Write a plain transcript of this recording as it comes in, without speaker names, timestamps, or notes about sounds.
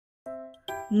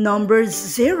Numbers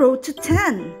 0 to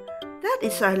 10. That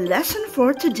is our lesson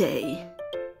for today.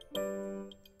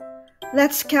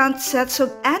 Let's count sets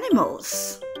of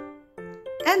animals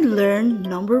and learn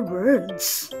number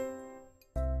words.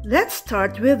 Let's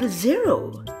start with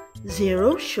 0.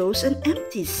 0 shows an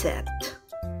empty set.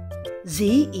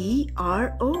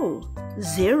 Z-E-R-O,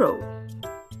 0.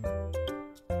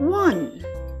 1.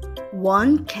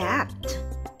 One cat.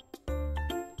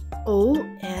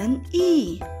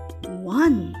 O-N-E,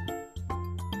 1.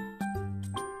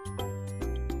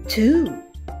 2.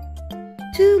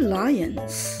 Two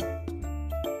lions.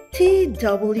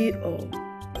 T-W-O,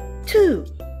 2.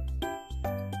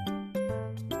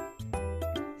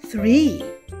 3.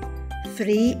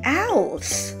 Three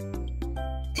owls.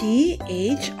 T-H-R-E-E,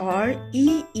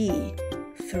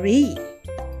 3.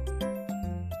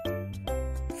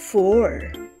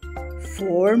 4.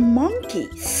 Four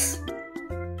monkeys.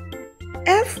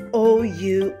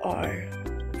 F-O-U-R,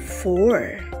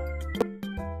 4.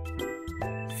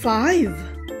 5.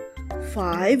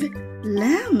 Five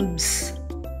lambs.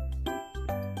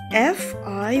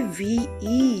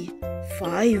 F-I-V-E,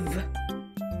 5.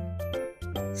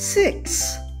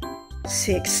 6.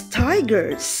 Six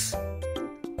tigers.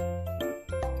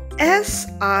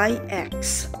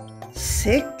 S-I-X,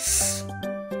 6.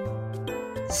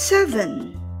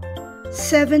 7.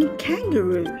 Seven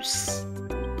kangaroos.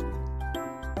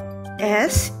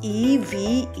 S-E-V-E-N,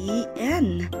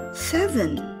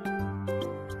 7.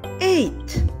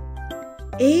 8.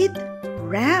 Eight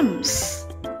rams.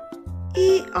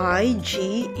 E-I-G-H-T,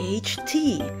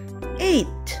 8.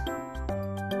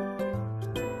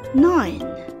 9.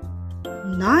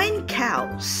 Nine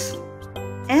cows.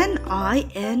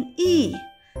 N-I-N-E,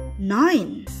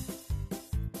 9.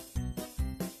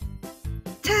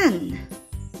 10.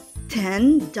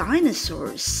 10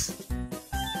 dinosaurs.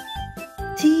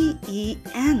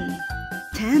 T-E-N,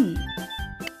 10.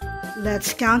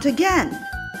 Let's count again.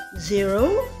 0,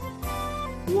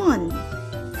 1,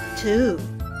 2,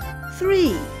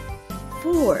 3,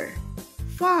 4,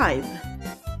 5,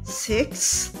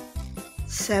 6,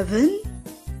 7,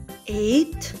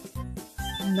 8,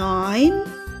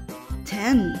 9,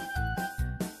 10.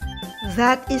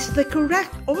 That is the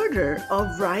correct order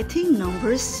of writing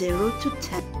numbers 0 to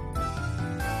 10.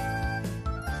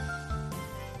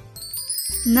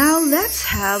 Now let's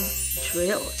have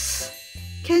drills.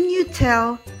 Can you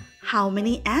tell how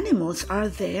many animals are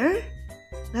there?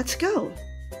 Let's go.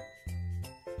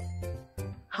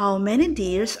 How many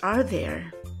deers are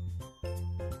there?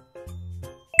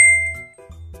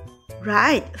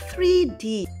 Right, 3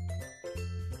 deer.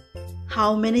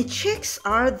 How many chicks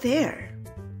are there?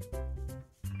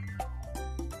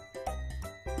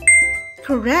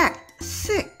 Correct,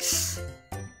 6.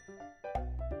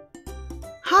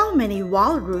 How many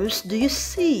walrus do you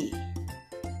see?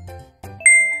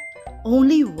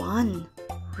 Only 1,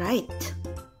 right.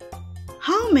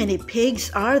 How many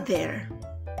pigs are there?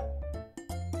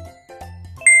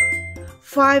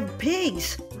 5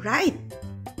 pigs, right.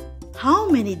 How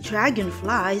many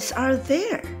dragonflies are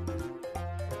there?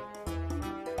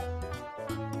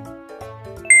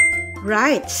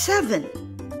 Right, 7.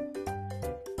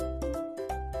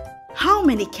 How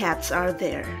many cats are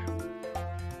there?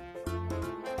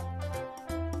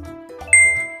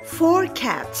 4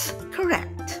 cats,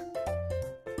 correct.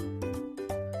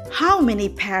 How many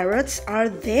parrots are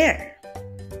there?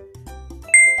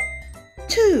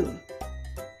 2.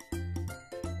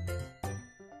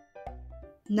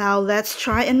 Now let's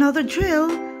try another drill.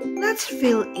 Let's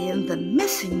fill in the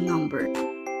missing number.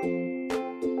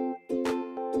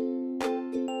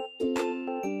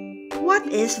 What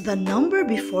is the number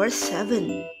before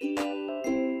 7?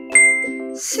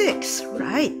 6,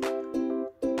 right.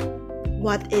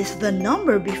 What is the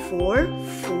number before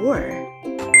 4?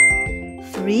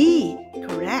 3,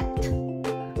 correct.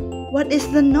 What is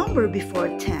the number before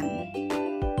 10?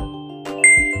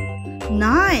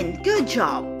 9, good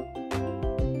job.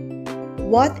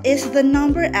 What is the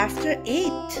number after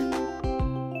 8?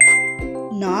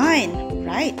 9,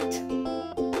 right.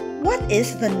 What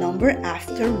is the number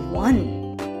after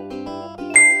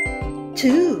 1?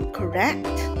 2, correct.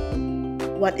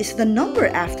 What is the number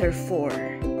after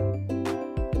 4?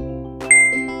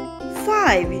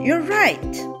 5, you're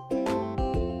right.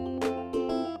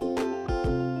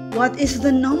 What is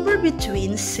the number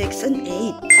between 6 and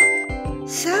 8?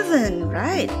 7,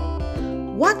 right.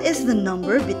 What is the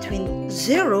number between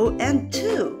 0 and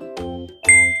 2?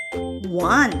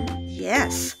 1,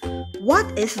 yes.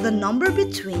 What is the number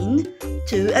between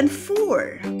 2 and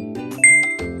 4?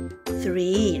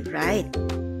 3, right.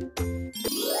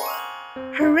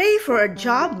 Hooray for a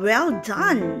job well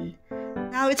done!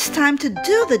 Now it's time to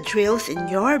do the drills in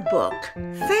your book.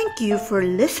 Thank you for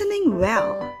listening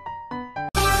well.